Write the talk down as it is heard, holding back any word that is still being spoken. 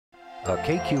a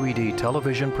KQED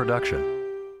television production.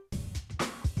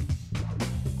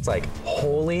 It's like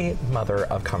holy mother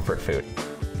of comfort food.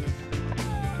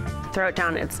 Throw it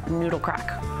down, it's noodle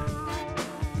crack.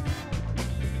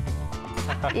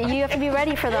 You have to be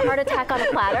ready for the heart attack on a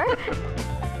platter.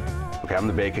 Okay, I'm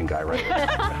the bacon guy, right?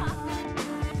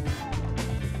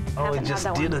 Oh, it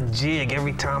just did a jig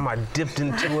every time I dipped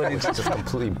into it. It just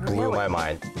completely blew my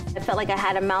mind. I felt like I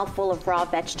had a mouthful of raw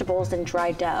vegetables and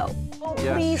dry dough. Oh,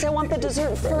 yes. Please, I want the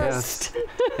dessert first.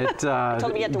 Yes. I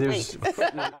told him he had to wait.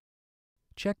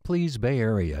 Check Please Bay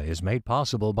Area is made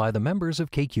possible by the members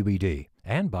of KQED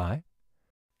and by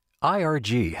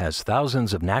IRG has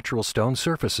thousands of natural stone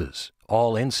surfaces,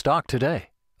 all in stock today.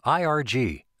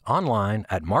 IRG, online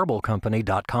at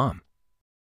marblecompany.com.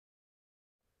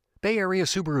 Bay Area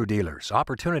Subaru dealers.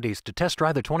 Opportunities to test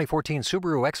drive the 2014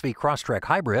 Subaru XV Crosstrek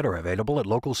Hybrid are available at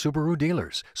local Subaru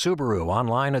dealers. Subaru,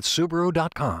 online at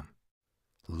subaru.com.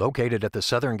 Located at the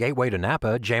southern gateway to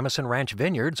Napa, Jameson Ranch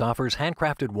Vineyards offers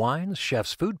handcrafted wines,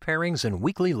 chef's food pairings, and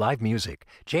weekly live music.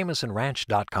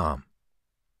 JamesonRanch.com.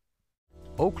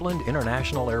 Oakland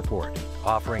International Airport,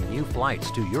 offering new flights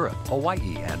to Europe,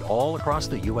 Hawaii, and all across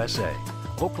the USA.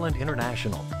 Oakland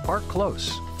International. Park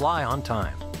close, fly on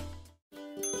time.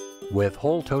 With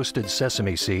whole toasted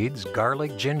sesame seeds,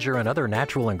 garlic, ginger, and other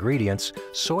natural ingredients,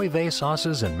 soy vey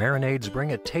sauces and marinades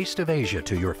bring a taste of Asia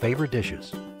to your favorite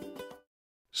dishes.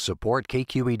 Support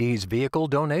KQED's vehicle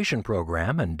donation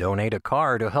program and donate a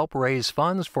car to help raise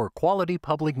funds for quality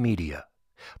public media.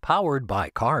 Powered by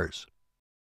Cars.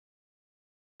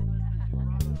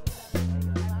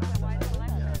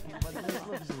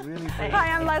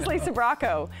 Hi, I'm Leslie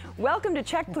Sabraco. Welcome to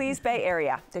Check Please Bay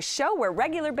Area, the show where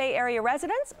regular Bay Area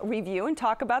residents review and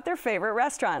talk about their favorite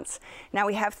restaurants. Now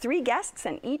we have 3 guests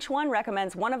and each one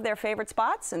recommends one of their favorite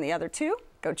spots and the other 2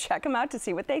 go check them out to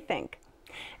see what they think.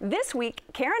 This week,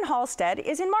 Karen Halstead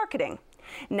is in marketing.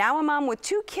 Now a mom with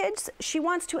 2 kids, she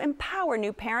wants to empower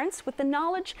new parents with the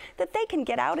knowledge that they can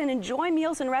get out and enjoy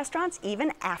meals in restaurants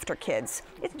even after kids.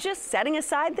 It's just setting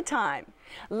aside the time.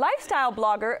 Lifestyle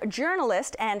blogger,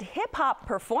 journalist, and hip-hop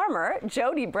performer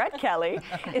Jodie Brett Kelly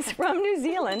is from New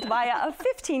Zealand via a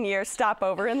 15-year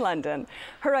stopover in London.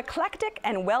 Her eclectic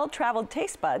and well-traveled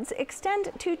taste buds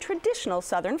extend to traditional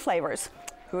Southern flavors.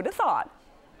 Who'd have thought?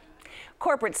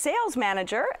 Corporate sales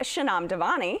manager Shanam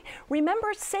Devani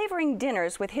remembers savoring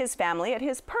dinners with his family at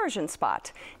his Persian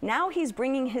spot. Now he's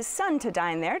bringing his son to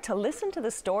dine there to listen to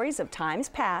the stories of times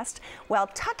past while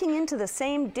tucking into the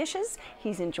same dishes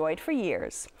he's enjoyed for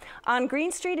years. On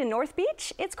Green Street in North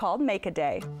Beach, it's called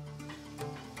Maykadeh.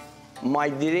 My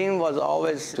dream was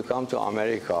always to come to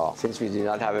America since we did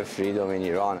not have a freedom in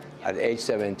Iran. At age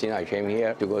 17, I came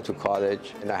here to go to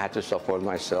college and I had to support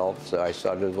myself. So I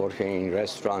started working in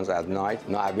restaurants at night.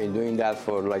 Now I've been doing that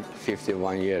for like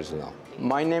 51 years now.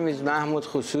 My name is Mahmoud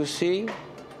Khususi.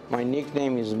 My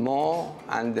nickname is Mo,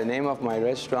 and the name of my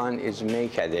restaurant is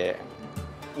Maykadeh.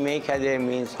 Maykadeh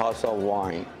means house of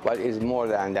wine, but it's more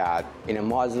than that. In a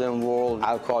Muslim world,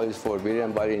 alcohol is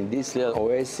forbidden, but in this little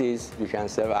oasis, you can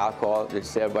serve alcohol. It's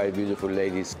served by beautiful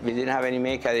ladies. We didn't have any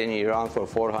Maykadeh in Iran for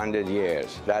 400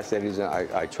 years. That's the reason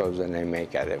I chose the name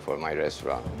Maykadeh for my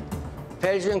restaurant.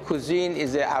 Persian cuisine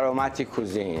is an aromatic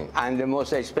cuisine, and the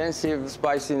most expensive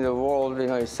spice in the world,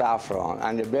 is saffron,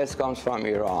 and the best comes from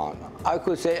Iran. I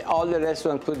could say all the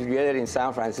restaurants put together in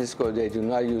San Francisco, they do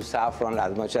not use saffron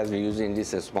as much as we use in this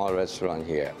small restaurant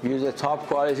here. We use the top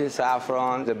quality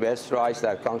saffron, the best rice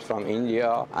that comes from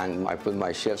India, and I put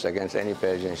my chefs against any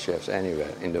Persian chefs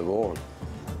anywhere in the world.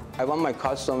 I want my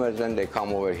customers, when they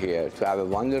come over here, to have a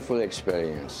wonderful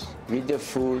experience with the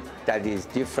food that is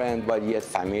different but yet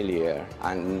familiar,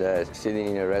 and sitting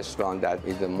in a restaurant that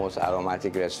is the most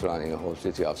aromatic restaurant in the whole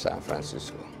city of San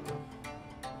Francisco.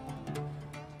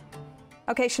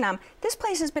 Okay, Shanam, this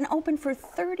place has been open for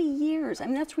 30 years. I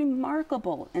mean, that's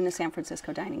remarkable in the San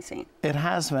Francisco dining scene. It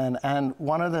has been, and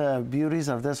one of the beauties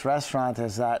of this restaurant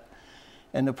is that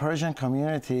in the Persian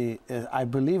community, I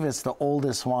believe it's the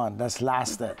oldest one that's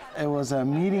lasted. It was a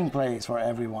meeting place for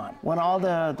everyone. When all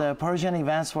the Persian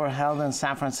events were held in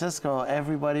San Francisco,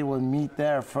 everybody would meet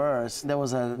there first. There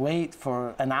was a wait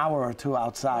for an hour or 2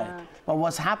 outside. Yeah. But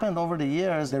what's happened over the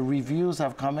years, the reviews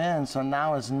have come in, so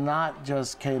now it's not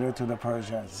just catered to the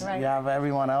Persians. Right. You have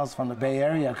everyone else from the Bay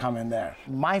Area coming there.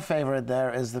 My favorite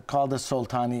there is called the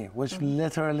Sultani, which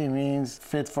literally means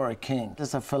fit for a king.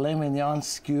 It's a filet mignon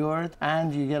skewered,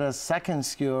 and you get a second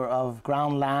skewer of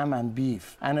ground lamb and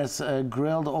beef. And it's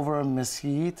grilled over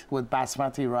mesquite with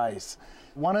basmati rice.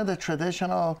 One of the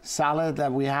traditional salad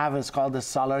that we have is called the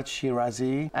salad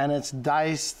Shirazi, and it's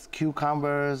diced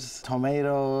cucumbers,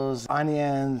 tomatoes,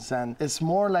 onions, and it's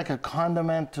more like a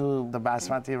condiment to the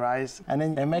basmati rice. And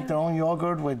then they make their own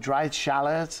yogurt with dried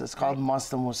shallots. It's called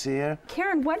masta musir.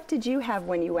 Karen, what did you have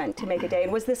when you went to Maykadeh?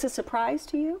 And was this a surprise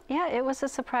to you? Yeah, it was a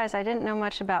surprise. I didn't know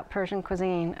much about Persian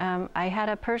cuisine. I had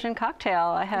a Persian cocktail.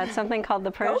 I had something called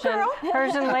the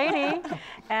Persian Lady.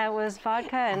 It was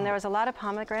vodka, and there was a lot of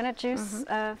pomegranate juice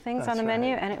things on the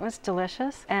menu, and it was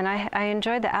delicious. And I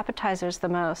enjoyed the appetizers the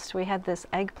most. We had this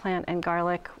eggplant and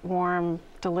garlic warm,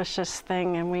 delicious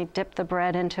thing, and we dipped the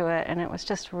bread into it, and it was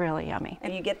just really yummy.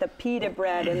 And you get the pita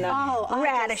bread and the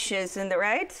radishes and the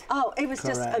Oh, it was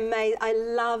just amazing. I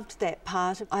loved that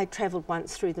part. I travelled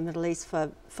once through the Middle East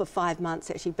for 5 months,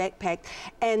 actually backpacked,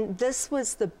 and this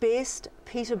was the best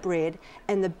pita bread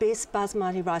and the best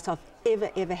basmati rice I've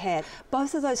ever had.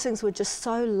 Both of those things were just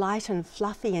so light and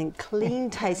fluffy and clean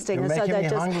tasting. You're and making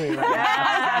so me hungry right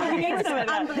now. It was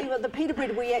unbelievable. The pita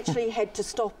bread, we actually had to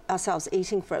stop ourselves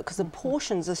eating for it because the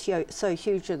portions are so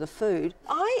huge of the food.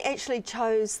 I actually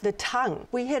chose the tongue.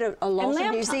 We had a lot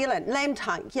in New Zealand. Lamb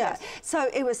tongue, yeah. Yes. So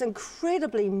it was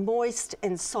incredibly moist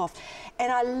and soft.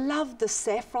 And I loved the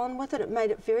saffron with it. It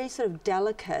made it very sort of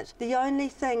delicate. The only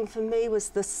thing for me was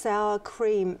the sour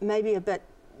cream, maybe a bit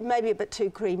too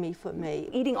creamy for me.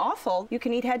 Eating offal, you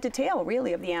can eat head to tail,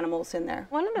 really, of the animals in there.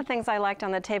 One of the things I liked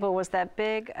on the table was that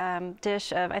big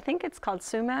dish of, I think it's called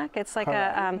sumac. It's like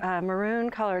a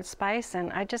maroon-colored spice,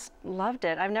 and I just loved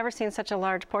it. I've never seen such a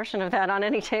large portion of that on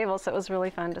any table, so it was really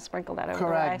fun to sprinkle that over the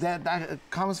rice. Correct. That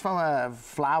comes from a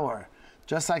flour.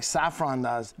 Just like saffron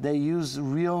does. They use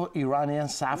real Iranian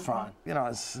saffron. You know,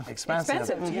 it's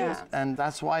expensive to use. And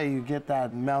that's why you get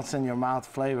that melts in your mouth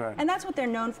flavor. And that's what they're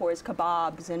known for, is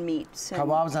kebabs and meats.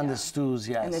 Kebabs and the stews,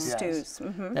 yes. And the stews.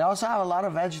 They also have a lot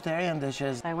of vegetarian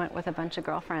dishes. I went with a bunch of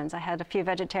girlfriends. I had a few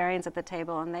vegetarians at the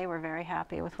table, and they were very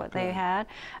happy with what they had.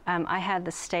 I had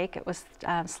the steak. It was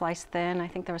sliced thin. I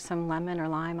think there was some lemon or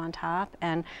lime on top.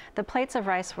 And the plates of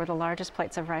rice were the largest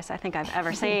plates of rice I think I've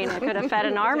ever seen. I could have fed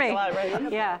an army.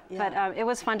 Yeah, but it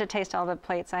was fun to taste all the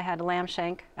plates. I had lamb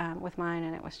shank with mine,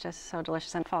 and it was just so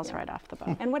delicious and falls right off the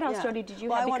bone. And what else, Jody, did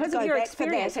you have? I want to go back for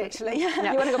that, actually. You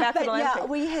want to go back to the lamb steak?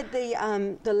 We had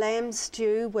the lamb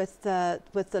stew with the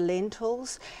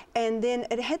lentils, and then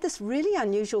it had this really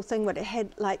unusual thing where it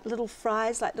had like little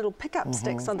fries, like little pickup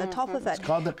sticks on the top of it. It's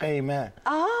called the qaymah.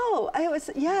 Oh, it was,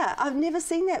 I've never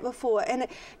seen that before. And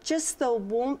just the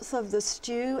warmth of the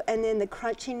stew, and then the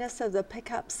crunchiness of the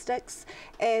pickup sticks,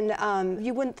 and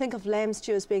you wouldn't think of lamb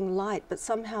stew as being light, but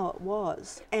somehow it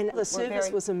was. And the service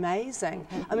was amazing.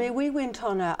 I mean, we went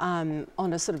on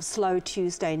a sort of slow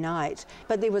Tuesday night,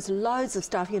 but there was loads of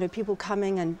stuff, people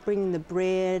coming and bringing the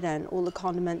bread and all the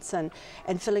condiments and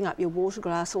filling up your water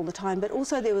glass all the time, but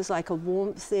also there was like a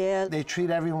warmth there. They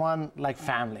treat everyone like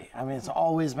family. I mean, it's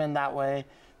always been that way.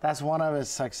 That's one of his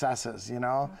successes,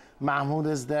 Mahmoud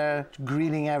is there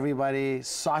greeting everybody.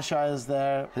 Sasha is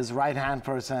there, his right-hand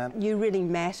person. You really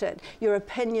mattered. Your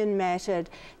opinion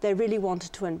mattered. They really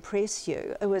wanted to impress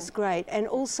you. It was great. And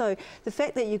also the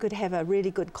fact that you could have a really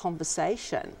good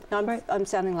conversation. I'm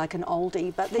sounding like an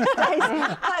oldie, but these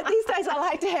days I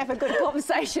like to have a good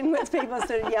conversation with people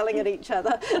instead of yelling at each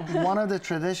other. One of the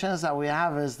traditions that we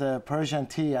have is the Persian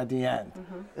tea at the end.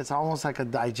 It's almost like a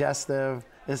digestive.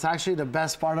 It's actually the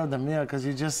best part of the meal because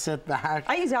you just sit back.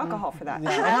 I use alcohol for that.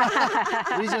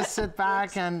 Yeah. We just sit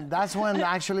back, and that's when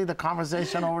actually the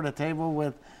conversation over the table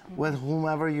with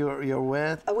whomever you're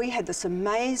with. We had this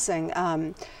amazing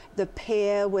the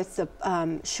pear with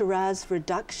the Shiraz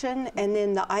reduction, and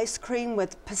then the ice cream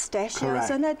with pistachios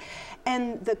in it,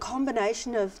 and the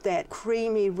combination of that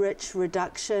creamy, rich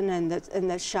reduction and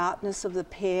the sharpness of the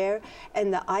pear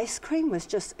and the ice cream was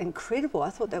just incredible. I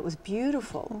thought that was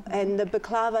beautiful. And the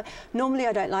baklava, normally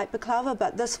I don't like baklava,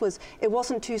 but it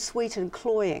wasn't too sweet and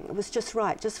cloying. It was just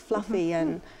right, just fluffy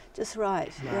and just right.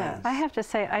 Nice. Yeah. I have to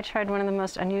say, I tried one of the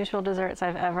most unusual desserts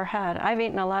I've ever had. I've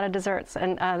eaten a lot of desserts,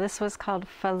 and this was called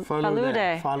falude.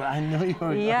 I knew you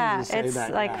were going to say it's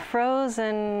that. like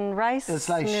frozen rice noodles. It's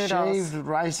like shaved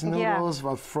rice noodles,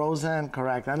 but frozen,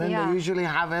 correct. And then they usually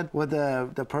have it with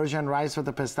the Persian rice with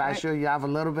the pistachio. You have a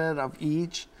little bit of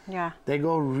each. Yeah. They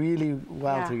go really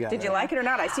well together. Did you like it or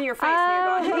not? I see your face.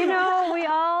 You're going, we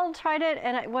all tried it,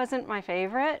 and it wasn't my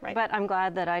favorite, but I'm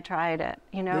glad that I tried it.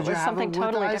 It was something totally different. Did you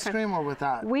have it with ice cream or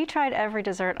without? We tried every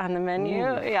dessert on the menu.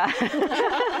 Ooh. Yeah.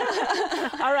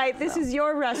 All right, this is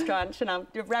your restaurant, Shanam.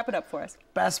 Wrap it up for us.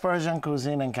 Best Persian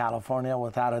cuisine in California,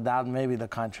 without a doubt, maybe the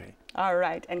country. All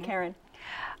right, and Karen?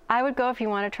 I would go if you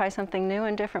want to try something new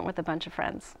and different with a bunch of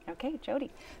friends. Okay,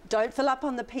 Jody. Don't fill up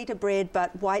on the pita bread,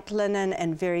 but white linen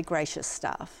and very gracious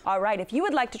staff. All right, if you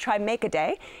would like to try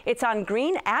Maykadeh, it's on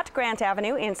Green at Grant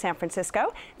Avenue in San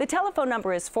Francisco. The telephone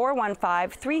number is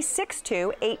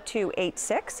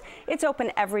 415-362-8286. It's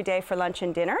open every day for lunch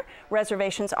and dinner.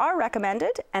 Reservations are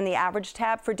recommended, and the average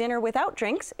tab for dinner without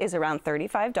drinks is around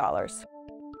 $35.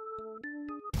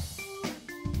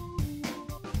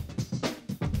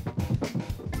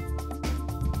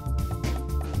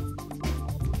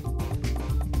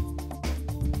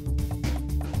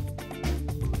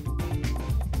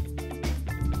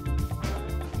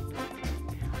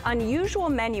 Unusual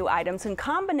menu items and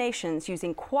combinations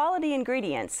using quality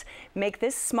ingredients make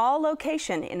this small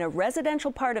location in a residential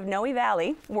part of Noe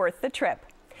Valley worth the trip.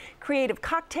 Creative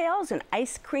cocktails and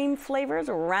ice cream flavors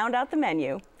round out the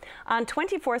menu. On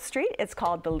 24th Street, it's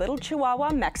called the Little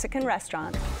Chihuahua Mexican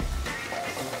Restaurant.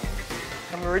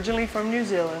 I'm originally from New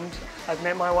Zealand. I've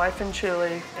met my wife in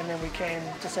Chile, and then we came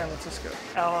to San Francisco.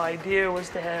 Our idea was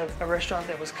to have a restaurant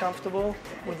that was comfortable,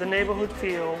 with the neighborhood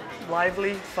feel,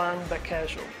 lively, fun, but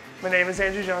casual. My name is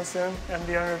Andrew Johnston. I'm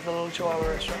the owner of the Little Chihuahua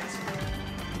Restaurants.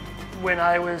 When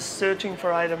I was searching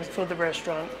for items for the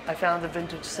restaurant, I found a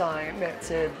vintage sign that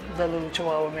said the Little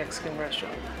Chihuahua Mexican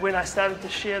Restaurant. When I started to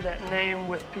share that name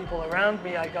with people around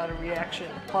me, I got a reaction,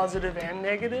 positive and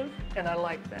negative, and I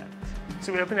liked that.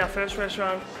 So we opened our first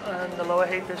restaurant in the Lower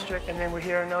Haight District, and then we're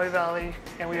here in Noe Valley,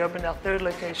 and we opened our third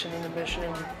location in the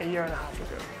Mission a year and a half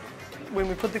ago. When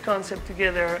we put the concept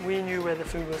together, we knew where the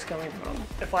food was coming from.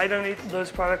 If I don't eat those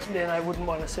products, then I wouldn't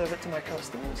want to serve it to my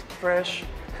customers. Fresh,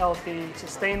 healthy,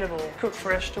 sustainable, cooked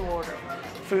fresh to order.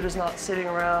 Food is not sitting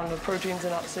around, the proteins are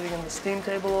not sitting on the steam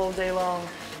table all day long.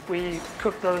 We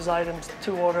cook those items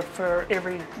to order for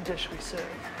every dish we serve.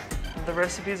 The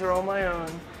recipes are all my own.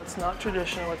 It's not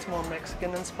traditional, it's more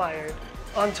Mexican inspired.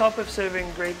 On top of serving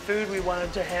great food, we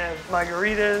wanted to have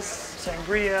margaritas,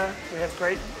 sangria. We have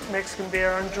great Mexican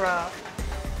beer on draft.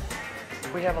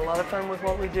 We have a lot of fun with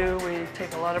what we do. We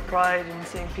take a lot of pride in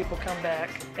seeing people come back,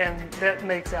 and that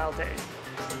makes our day.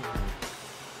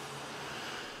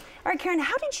 All right, Karen,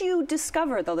 how did you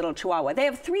discover the Little Chihuahua? They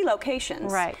have 3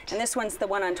 locations. Right. And this one's the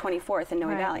one on 24th in Noe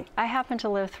Valley. I happen to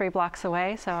live 3 blocks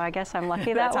away, so I guess I'm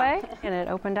lucky that way. And it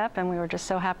opened up, and we were just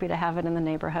so happy to have it in the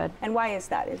neighborhood. And why is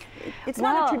that? It's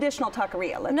not a traditional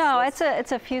taqueria.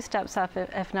 It's a few steps up,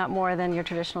 if not more, than your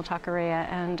traditional taqueria.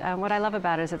 And what I love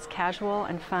about it is it's casual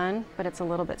and fun, but it's a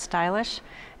little bit stylish.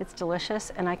 It's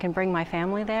delicious, and I can bring my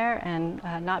family there and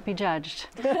not be judged.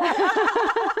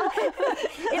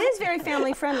 It is very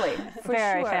family friendly.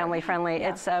 Very family friendly. Yeah.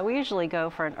 It's we usually go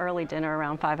for an early dinner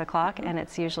around 5 o'clock, and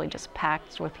it's usually just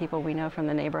packed with people we know from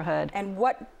the neighborhood. And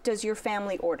what does your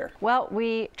family order? Well,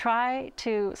 we try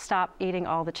to stop eating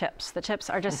all the chips. The chips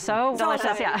are just so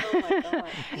delicious, yeah. Oh my God.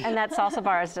 And that salsa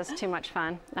bar is just too much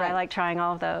fun. Right. I like trying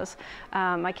all of those.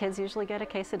 My kids usually get a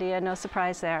quesadilla, no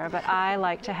surprise there, but I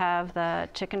like to have the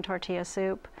chicken tortilla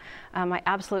soup. My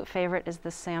absolute favorite is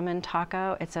the salmon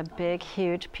taco. It's a big,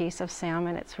 huge piece of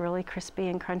salmon. It's really crispy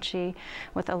and crunchy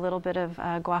with a little bit of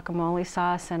guacamole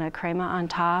sauce and a crema on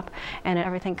top. And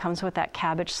everything comes with that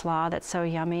cabbage slaw that's so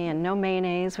yummy, and no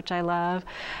mayonnaise, which I love.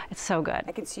 It's so good.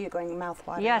 I can see you going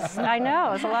mouth-watering. Yes, I know.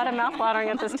 There's a lot of mouth-watering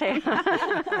at this table.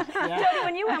 Jody,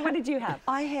 when you went, what did you have?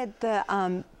 I had the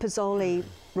Pozzoli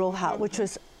Raw Heart, which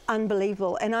was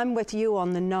unbelievable, and I'm with you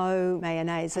on the no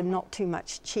mayonnaise and not too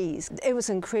much cheese. It was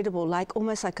incredible, like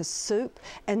almost like a soup,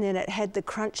 and then it had the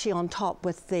crunchy on top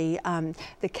with the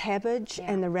cabbage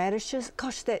and the radishes.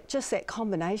 Gosh, that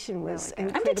combination was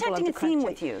incredible. I'm detecting a theme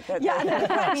with you. The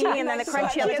creamy and then the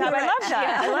crunchy on the top. I love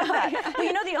that. I love that. Well,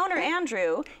 you know, the owner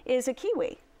Andrew is a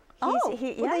Kiwi.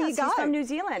 He's from New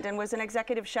Zealand and was an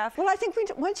executive chef. Well, I think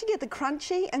once you get the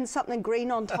crunchy and something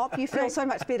green on top, you feel so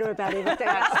much better about everything.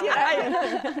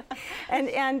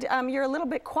 And you're a little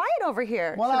bit quiet over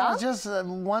here. Well, I was just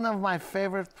one of my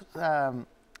favorite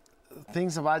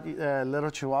things about Little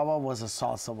Chihuahua was a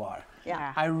salsa bar.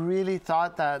 Yeah. I really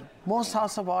thought that most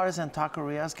salsa bars and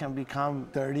taquerias can become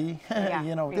dirty.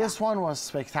 This one was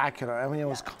spectacular. I mean, it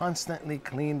was constantly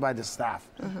cleaned by the staff,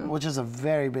 which is a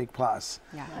very big plus.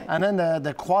 Yeah. And then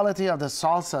the quality of the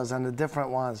salsas and the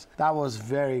different ones, that was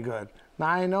very good. Now,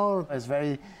 I know it's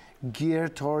very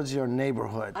geared towards your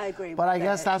neighborhood. I agree. But I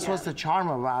guess that's what's the charm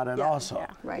about it also.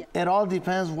 Yeah, right. It all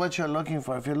depends what you're looking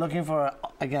for. If you're looking for,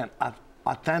 again,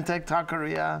 authentic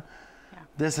taqueria,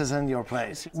 this isn't your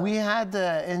place. We had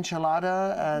the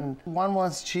enchilada, and one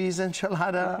was cheese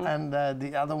enchilada, and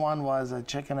the other one was a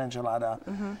chicken enchilada.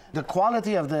 The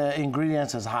quality of the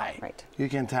ingredients is high. Right. You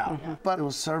can tell. But it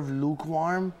was served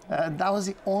lukewarm. That was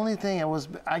the only thing. It was,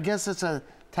 I guess it's a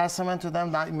testament to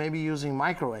them not maybe using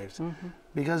microwaves,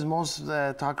 because most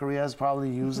taquerias probably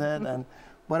use it,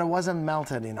 but it wasn't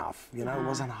melted enough, you know, it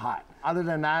wasn't hot. Other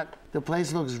than that, the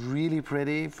place looks really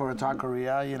pretty for a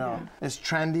taqueria, you know. It's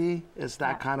trendy, it's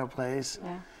that kind of place.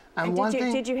 And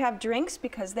did you have drinks?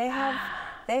 Because they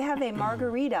have a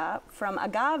margarita from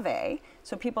agave,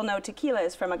 so people know tequila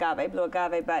is from agave, blue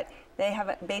agave, but they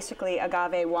have basically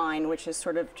agave wine, which is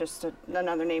sort of just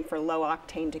another name for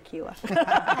low-octane tequila.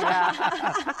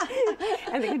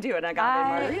 And they can do an agave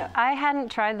margarita. I hadn't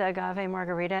tried the agave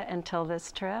margarita until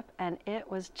this trip, and it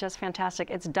was just fantastic.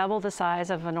 It's double the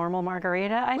size of a normal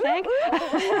margarita, I think.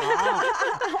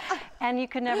 And you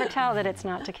could never tell that it's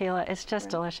not tequila. It's just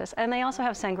delicious. And they also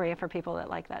have sangria for people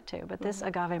that like that too. But this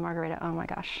agave margarita, oh my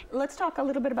gosh. Let's talk a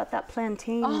little bit about that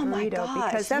plantain burrito,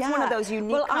 because that's one of those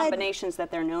unique combinations that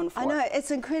they're known for. I know,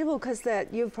 it's incredible because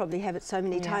you've probably had it so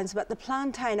many times, but the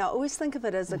plantain, I always think of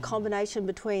it as a combination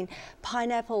between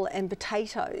pineapple and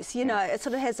potatoes. You know, it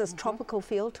sort of has this tropical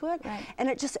feel to it. And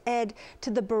it just added to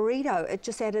the burrito, it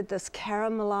just added this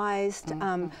caramelized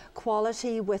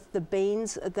quality with the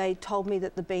beans. They told me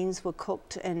that the beans were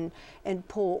cooked in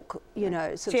pork, you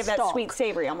know, so you have that sweet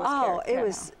savory almost. Oh,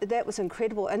 that was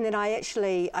incredible. And then I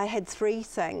had 3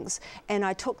 things, and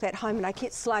I took that home and I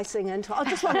kept slicing into. Oh,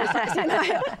 just one more slice. You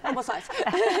know, one more slice.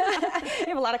 You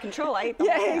have a lot of control. I ate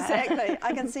the whole thing. Exactly.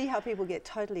 I can see how people get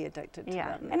totally addicted to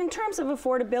them. And in terms of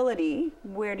affordability,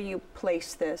 where do you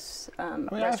place this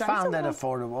restaurant? I found that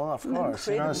affordable, of course.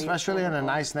 You know, especially in a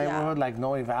nice neighborhood like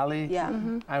Noe Valley.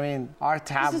 I mean, our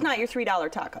tab. This is not your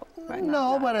 $3 taco, right?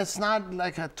 No, but it's not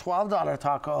like a $12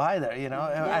 taco either, you know.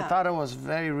 I thought it was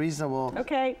very reasonable.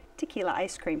 Okay, tequila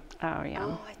ice cream. Oh, yeah.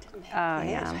 Oh, I didn't have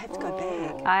that. I have to go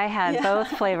back. I had both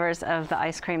flavors of the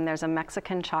ice cream. There's a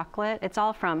Mexican chocolate. It's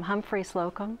all from Humphrey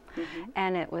Slocum,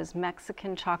 and it was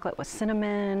Mexican chocolate with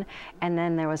cinnamon, and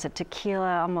then there was a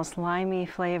tequila, almost limey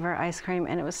flavor ice cream,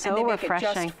 and it was so refreshing.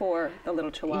 It just for the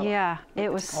little Chihuahua. Yeah,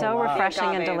 it was so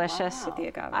refreshing and delicious. With the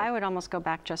agave. I would almost go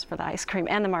back just for the ice cream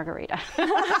and the margarita. All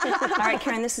right,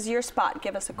 Karen, this is your spot.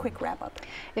 Give us a quick wrap up.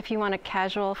 If you want a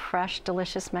casual, fresh,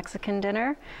 delicious Mexican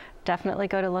dinner, definitely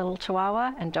go to Little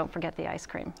Chihuahua, and don't forget the ice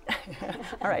cream.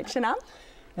 All right, Chanel?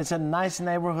 It's a nice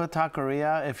neighborhood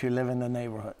taqueria if you live in the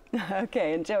neighborhood.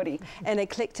 Okay, and Jody? An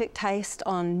eclectic taste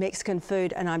on Mexican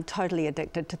food, and I'm totally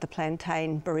addicted to the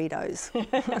plantain burritos.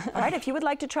 All right, if you would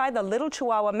like to try the Little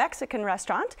Chihuahua Mexican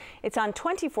restaurant, it's on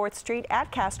 24th Street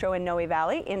at Castro in Noe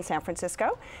Valley in San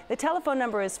Francisco. The telephone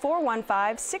number is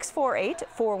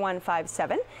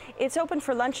 415-648-4157. It's open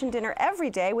for lunch and dinner every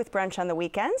day with brunch on the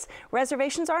weekends.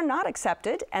 Reservations are not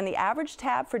accepted, and the average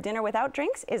tab for dinner without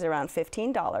drinks is around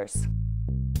 $15.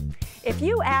 If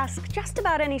you ask just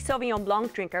about any Sauvignon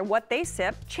Blanc drinker what they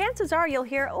sip, chances are you'll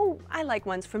hear, oh, I like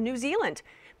ones from New Zealand.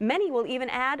 Many will even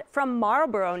add from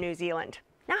Marlborough, New Zealand.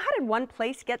 Now, how did one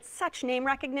place get such name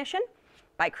recognition?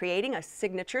 By creating a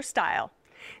signature style.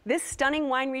 This stunning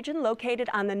wine region,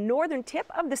 located on the northern tip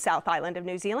of the South Island of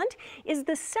New Zealand, is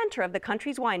the center of the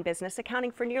country's wine business, accounting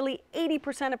for nearly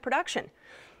 80% of production.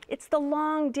 It's the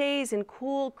long days and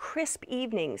cool, crisp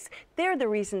evenings. They're the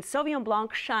reason Sauvignon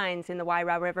Blanc shines in the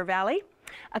Wairau River Valley.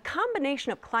 A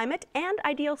combination of climate and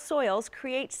ideal soils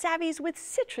create Savies with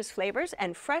citrus flavors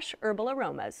and fresh herbal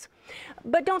aromas.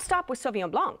 But don't stop with Sauvignon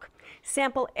Blanc.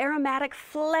 Sample aromatic,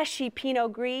 fleshy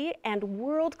Pinot Gris and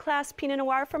world-class Pinot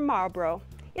Noir from Marlborough.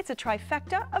 It's a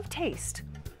trifecta of taste.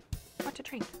 What to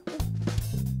drink?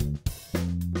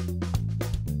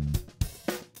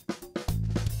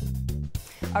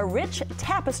 A rich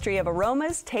tapestry of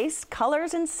aromas, tastes,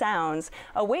 colors, and sounds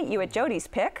await you at Jody's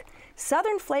Pick.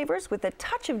 Southern flavors with a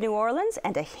touch of New Orleans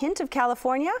and a hint of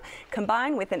California,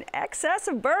 combined with an excess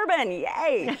of bourbon.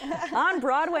 Yay! On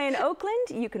Broadway in Oakland,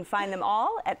 you can find them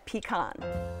all at Pican.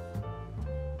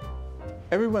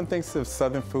 Everyone thinks of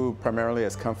Southern food primarily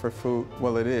as comfort food.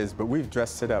 Well, it is, but we've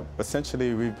dressed it up.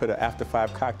 Essentially, we put an after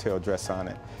 5 cocktail dress on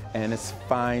it, and it's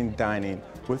fine dining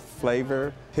with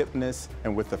flavor, hipness,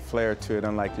 and with a flair to it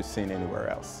unlike you've seen anywhere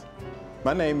else.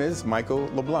 My name is Michael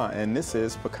LeBlanc, and this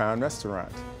is Pican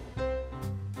Restaurant.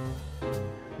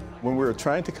 When we were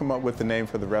trying to come up with the name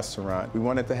for the restaurant, we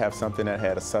wanted to have something that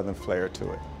had a Southern flair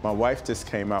to it. My wife just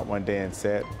came out one day and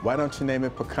said, "Why don't you name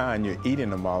it Pican? You're eating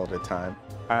them all the time."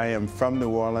 I am from New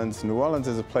Orleans. New Orleans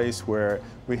is a place where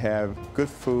we have good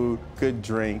food, good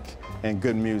drink, and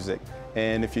good music.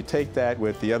 And if you take that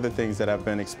with the other things that I've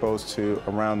been exposed to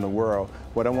around the world,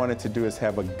 what I wanted to do is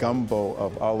have a gumbo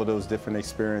of all of those different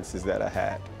experiences that I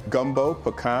had. Gumbo,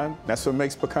 pecan, that's what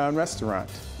makes Pecan Restaurant.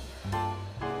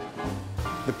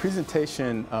 The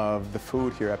presentation of the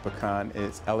food here at Pican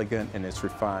is elegant and it's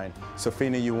refined.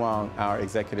 Sophina Yuang, our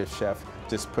executive chef,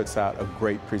 just puts out a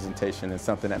great presentation and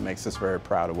something that makes us very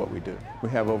proud of what we do. We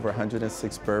have over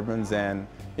 106 bourbons and,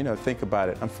 you know, think about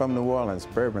it. I'm from New Orleans,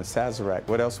 bourbon, Sazerac,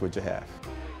 what else would you have?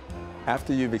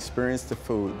 After you've experienced the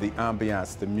food, the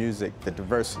ambiance, the music, the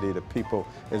diversity, the people,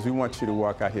 is we want you to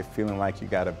walk out here feeling like you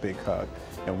got a big hug,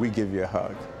 and we give you a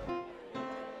hug.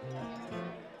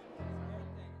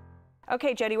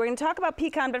 Okay, Jody, we're going to talk about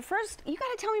Pican, but first, you got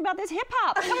to tell me about this hip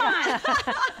hop. Come on.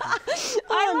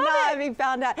 I love it.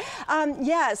 Found out.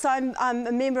 Yeah, so I'm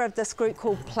a member of this group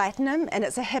called Platinum, and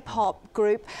it's a hip hop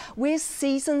group. We're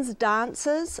seasoned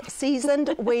dancers.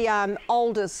 Seasoned.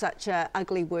 Old is such an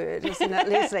ugly word, isn't it,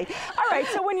 Leslie? All right,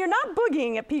 so when you're not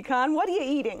boogieing at Pican, what are you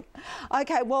eating?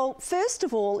 Okay, well, first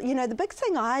of all, you know, the big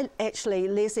thing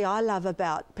Leslie, I love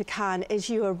about Pican is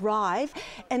you arrive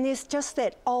and there's just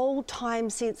that old time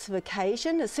sense of occasion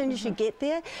as soon as you get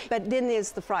there, but then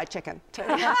there's the fried chicken too.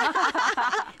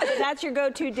 That's your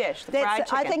go-to dish, the fried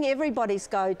chicken. I think everybody's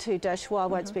go-to dish. Well, I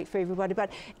won't speak for everybody, but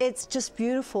it's just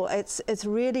beautiful. It's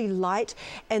really light,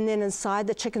 and then inside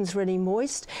the chicken's really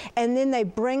moist, and then they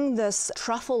bring this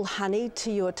truffle honey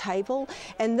to your table,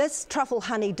 and this truffle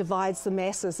honey divides the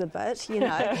masses a bit, you know,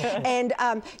 and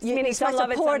you're supposed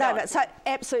to pour it over. So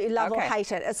absolutely love or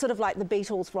hate it. It's sort of like the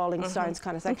Beatles, Rolling Stones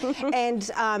kind of thing.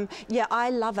 And yeah, I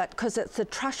love it because it's the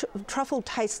truffle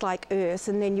tastes like earth,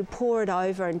 and then you pour it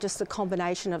over, and just the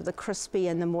combination of the crispy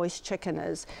and the moist chicken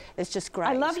is just great.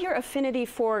 I love your affinity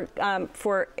for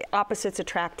opposites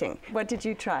attracting. What did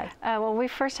you try? Well, we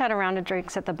first had a round of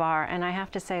drinks at the bar, and I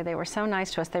have to say they were so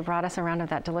nice to us. They brought us a round of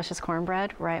that delicious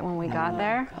cornbread right when we got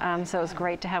there, so it was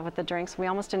great to have with the drinks. We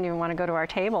almost didn't even want to go to our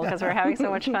table because we were having so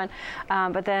much fun.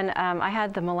 But then I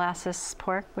had the molasses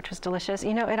pork, which was delicious.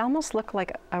 You know, it almost looked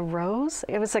like a rose.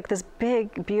 It was like this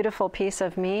big, beautiful piece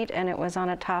of meat, and it was on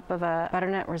a top of a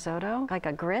butternut risotto, like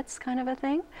a grits kind of a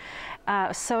thing.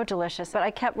 So delicious. But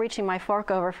I kept reaching my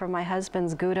fork over for my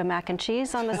husband's Gouda mac and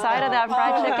cheese on the side of that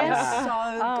fried chicken.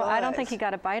 I don't think he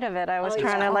got a bite of it. I was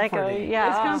trying to like,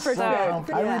 it's comfort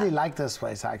food. I really like this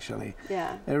place, actually.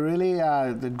 Yeah. It really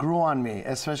grew on me,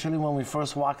 especially when we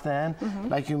first walked in.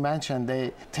 Like you mentioned,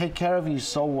 they take care of you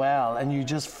so well, and you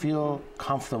just feel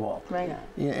comfortable. Right.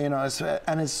 You know,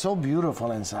 and it's so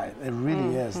beautiful inside. It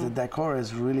really is. The decor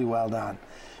is really well done.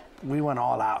 We went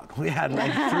all out. We had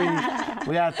like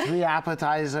three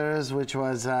appetizers, which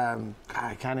was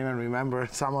I can't even remember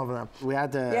some of them. We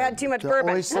had the you had too much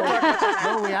bourbon. Oysters.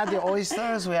 No, we had the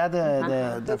oysters. We had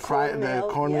the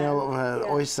cornmeal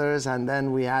oysters, and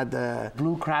then we had the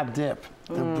blue crab dip.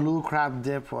 The blue crab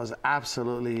dip was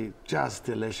absolutely just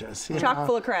delicious. Chock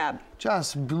full of crab.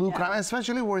 Just blue crab,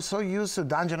 especially we're so used to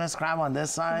Dungeness crab on this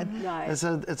side.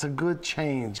 It's a good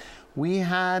change. We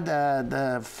had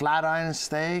the flat iron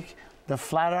steak. The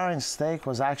flat iron steak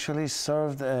was actually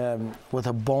served with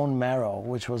a bone marrow,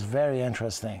 which was very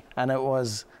interesting. And it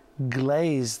was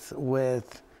glazed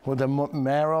with the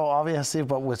marrow, obviously,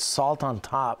 but with salt on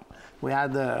top. We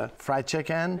had the fried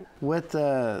chicken with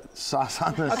the sauce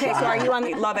on the side. Okay, so are you on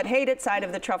the love it, hate it side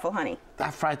of the truffle honey?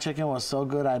 That fried chicken was so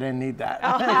good, I didn't need that. You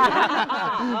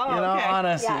know, okay.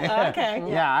 honestly. Yeah, okay.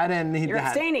 Yeah, I didn't need that. You're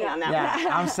abstaining on that one. Yeah,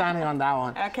 I'm standing on that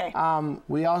one. Okay.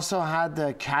 We also had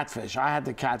the catfish. I had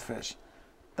the catfish.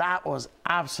 That was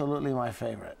absolutely my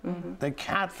favorite. The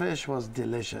catfish was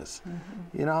delicious.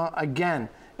 You know, again,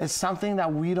 it's something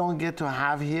that we don't get to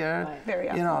have here. Very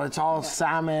often. You know, it's all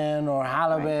salmon or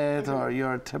halibut or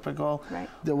your typical.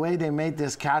 The way they made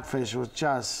this catfish was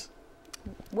just.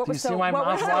 What was you see my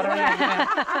mouth watering?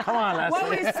 Come on, Leslie.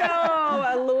 What was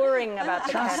so alluring about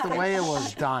the Just catfish? the way it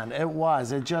was done. It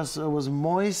was. It was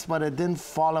moist, but it didn't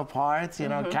fall apart. You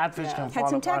know, catfish can fall apart. Had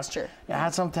some texture. It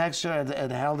had some texture.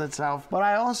 It held itself. But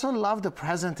I also love the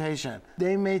presentation.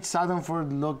 They made Southern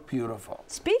food look beautiful.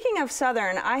 Speaking of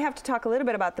Southern, I have to talk a little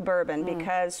bit about the bourbon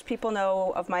because people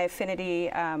know of my affinity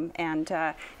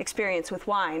and experience with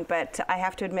wine, but I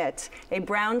have to admit, a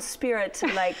brown spirit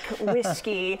like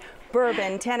whiskey,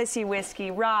 bourbon, Tennessee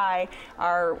whiskey, rye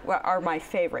are my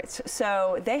favorites.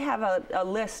 So they have a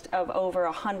list of over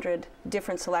 100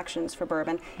 different selections for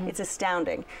bourbon. It's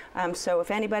astounding. So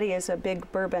if anybody is a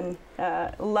big bourbon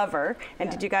lover, and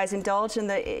did you guys indulge in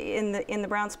the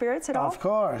brown spirits at all? Of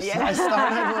course.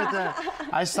 Yeah.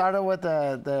 I started with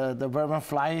the bourbon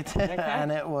flight,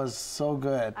 and it was so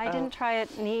good. I didn't try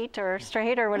it neat or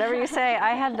straight or whatever you say.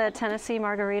 I had the Tennessee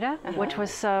margarita, which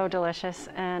was so delicious,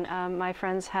 and my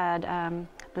friends had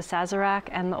the Sazerac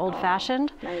and the Old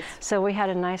Fashioned. Nice. So we had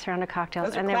a nice round of cocktails,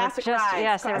 Those are and they were classic just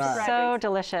rides, they were classic so rides.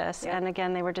 delicious. And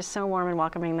again, they were just so warm and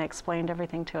welcoming. They explained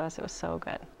everything to us. It was so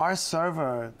good. Our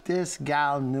server, this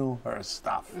gal knew her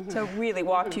stuff. So really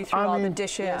walked you through all the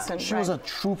dishes. And she was a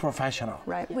true professional.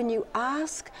 Right. When you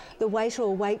ask the waiter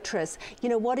or waitress, you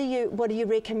know, what do you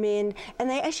recommend, and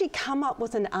they actually come up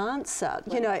with an answer,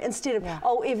 you know, instead of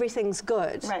oh, everything's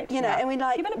good, right? You know, and we're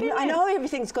like, I know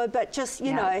everything's good, but just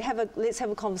you know, let's have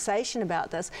a conversation about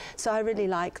this. So I really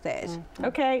like that.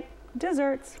 Okay,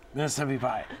 desserts. Mississippi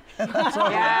pie.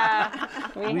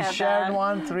 We shared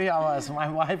one, 3 of us, my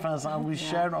wife and son. We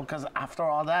shared one because after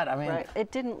all that, I mean,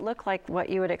 it didn't look like what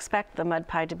you would expect the mud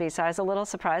pie to be. So I was a little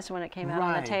surprised when it came out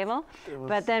on the table.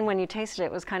 But then when you tasted it,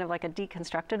 it was kind of like a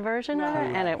deconstructed version of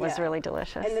it, and it was really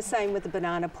delicious. And the same with the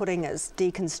banana pudding is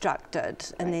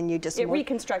deconstructed, and then you just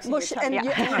reconstructs mush in your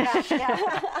tongue.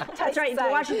 That's right. You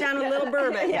wash it down with a little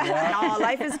bourbon. Oh,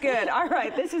 life is good. All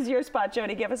right, this is your spot,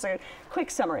 Jody. Give us a quick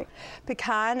summary.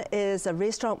 Pican is a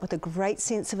restaurant with a great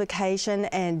sense of occasion,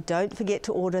 and don't forget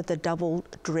to order the double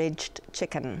dredged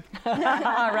chicken.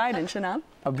 All right, and Shanam?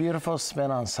 A beautiful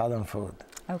spin on Southern food.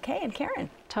 Okay, and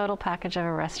Karen? Total package of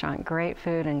a restaurant, great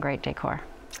food and great decor.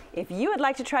 If you would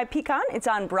like to try Pican, it's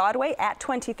on Broadway at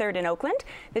 23rd in Oakland.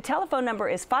 The telephone number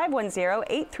is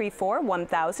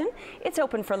 510-834-1000. It's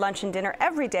open for lunch and dinner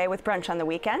every day with brunch on the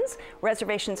weekends.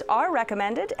 Reservations are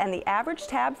recommended, and the average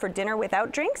tab for dinner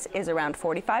without drinks is around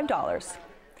 $45.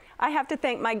 I have to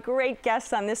thank my great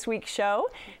guests on this week's show,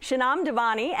 Shanam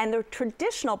Devani and the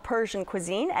traditional Persian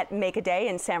cuisine at Maykadeh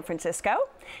in San Francisco,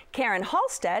 Karen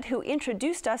Halstead, who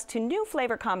introduced us to new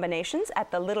flavor combinations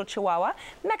at the Little Chihuahua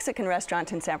Mexican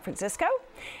restaurant in San Francisco,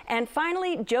 and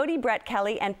finally, Jody Brett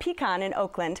Kelly and Pican in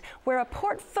Oakland, where a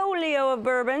portfolio of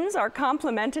bourbons are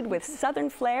complemented with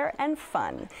Southern flair and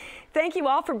fun. Thank you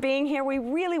all for being here. We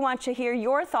really want to hear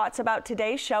your thoughts about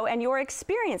today's show and your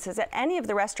experiences at any of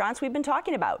the restaurants we've been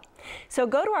talking about. So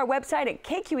go to our website at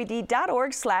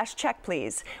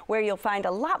kqed.org/checkplease, where you'll find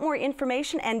a lot more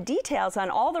information and details on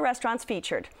all the restaurants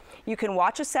featured. You can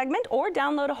watch a segment or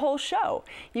download a whole show.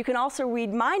 You can also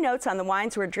read my notes on the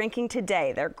wines we're drinking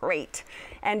today. They're great.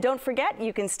 And don't forget,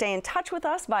 you can stay in touch with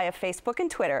us via Facebook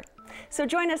and Twitter. So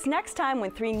join us next time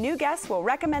when 3 new guests will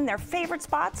recommend their favorite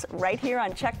spots right here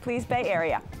on Check Please Bay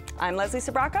Area. I'm Leslie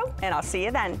Sbrocco, and I'll see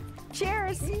you then.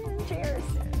 Cheers! Cheers!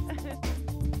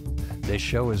 This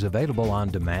show is available on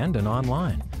demand and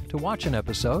online. To watch an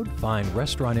episode, find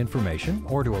restaurant information,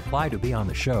 or to apply to be on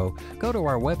the show, go to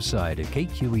our website at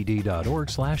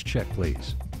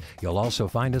kqed.org/checkplease. You'll also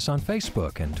find us on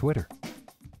Facebook and Twitter.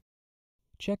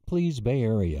 Check Please Bay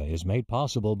Area is made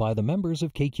possible by the members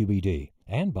of KQED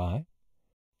and by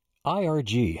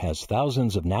IRG has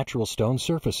thousands of natural stone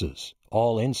surfaces,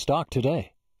 all in stock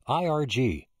today.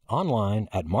 IRG, online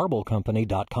at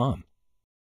marblecompany.com.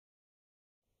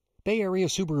 Bay Area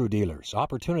Subaru dealers.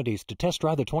 Opportunities to test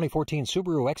drive the 2014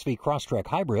 Subaru XV Crosstrek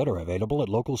Hybrid are available at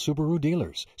local Subaru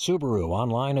dealers. Subaru,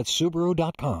 online at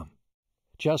subaru.com.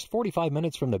 Just 45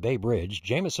 minutes from the Bay Bridge,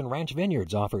 Jameson Ranch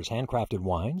Vineyards offers handcrafted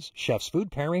wines, chef's food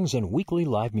pairings, and weekly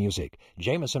live music.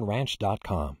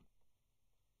 JamesonRanch.com.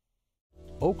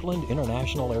 Oakland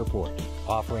International Airport,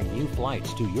 offering new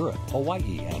flights to Europe,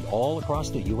 Hawaii, and all across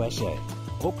the USA.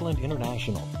 Oakland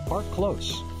International. Park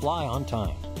close. Fly on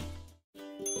time.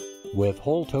 With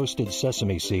whole toasted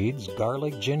sesame seeds,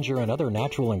 garlic, ginger, and other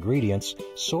natural ingredients,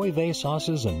 soy vey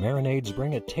sauces and marinades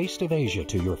bring a taste of Asia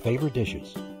to your favorite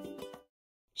dishes.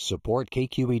 Support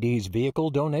KQED's vehicle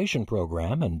donation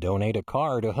program and donate a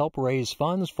car to help raise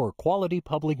funds for quality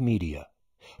public media.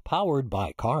 Powered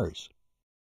by Cars.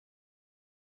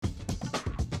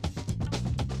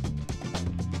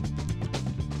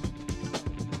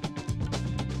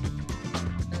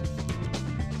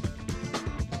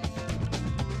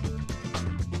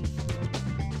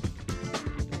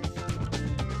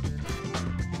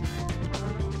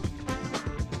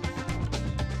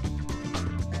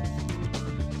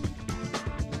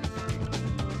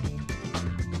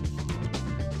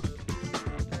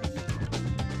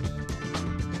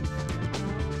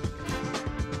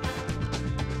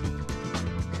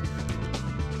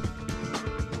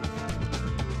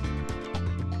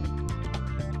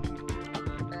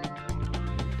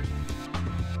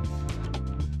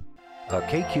 A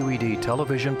KQED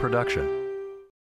television production.